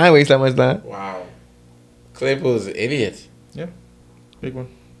 I ain't waste that much time. Wow. Claypool's an idiot. Yeah, big one.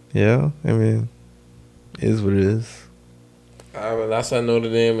 Yeah, I mean, it is what it is. That's a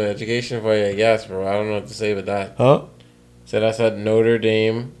Notre Dame education for you, I guess, bro. I don't know what to say with that. Huh? So that's a Notre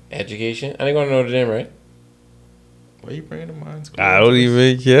Dame education. I didn't go to Notre Dame, right? Why are you bringing to mind? School? I don't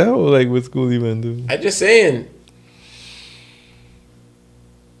even care. Like, what school you went to? I'm just saying.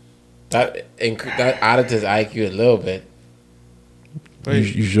 That added to his IQ a little bit. You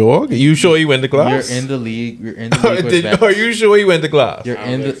sure? You sure you went to class? You're in the league. You're in the league with vets. Are you sure you went to class? You're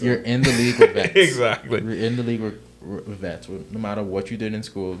in the league with vets. Exactly. You're in the league with vets. No matter what you did in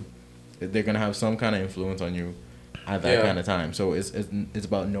school, they're gonna have some kind of influence on you at that kind of time. So it's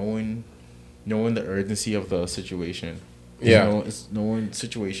about knowing the urgency of the situation. It's knowing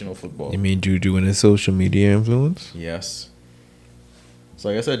situational football. You mean Juju and his social media influence? Yes. So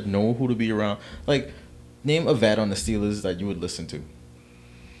like I said, know who to be around. Like, name a vet on the Steelers that you would listen to.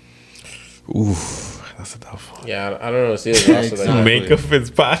 Ooh, that's a tough one. Yeah, I don't know. See, exactly. Minka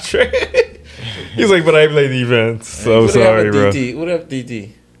Fitzpatrick. He's like, but I play defense. So Who sorry, bro. Who have DT?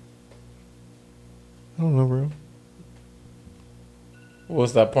 I don't know, bro.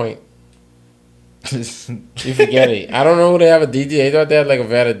 What's that point? You forget it. I don't know who they have a DT. I thought they had like a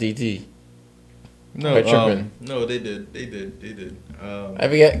vet at DT. No, they did. I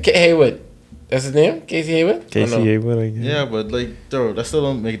forget. Haywood. That's his name? Casey Haywood? Casey Haywood, I guess. Yeah, but like, bro, that still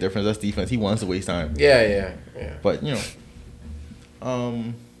don't make a difference. That's defense. He wants to waste time. Yeah. But leave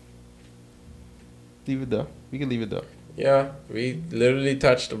it there. We can leave it there. Yeah, we literally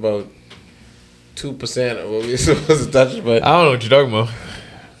touched about 2% of what we were supposed to touch, but I don't know what you're talking about.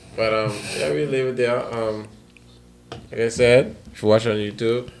 yeah, we leave it there. Like I said, if you watch on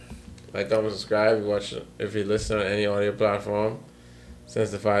YouTube, like, comment, subscribe. If you listen on any audio platform, send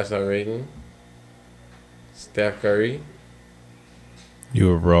us the 5-star rating. Steph Curry. You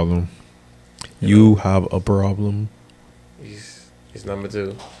have a problem. You have a problem. He's number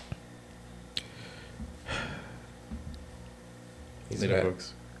 2. He's Later, back.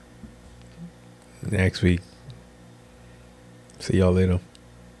 folks. Next week. See y'all later.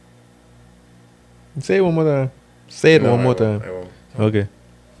 Say it one more time. Say it one more time. I won't. Okay.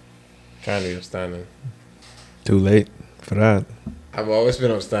 Trying to be upstanding. Too late for that. I've always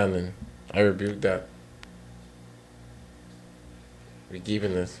been upstanding. I rebuke that. We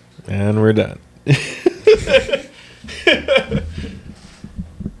keeping this. And we're done.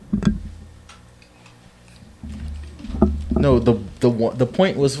 No, the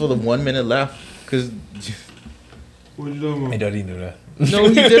point was for the 1 minute left. Cause What you doing? I thought he knew that. no,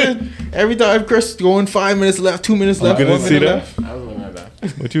 he didn't. Every time Chris going 5 minutes left, 2 minutes left, couldn't 1 see minute that? left. I was looking at that.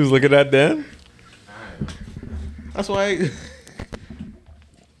 What you was looking at, Dan? That's why.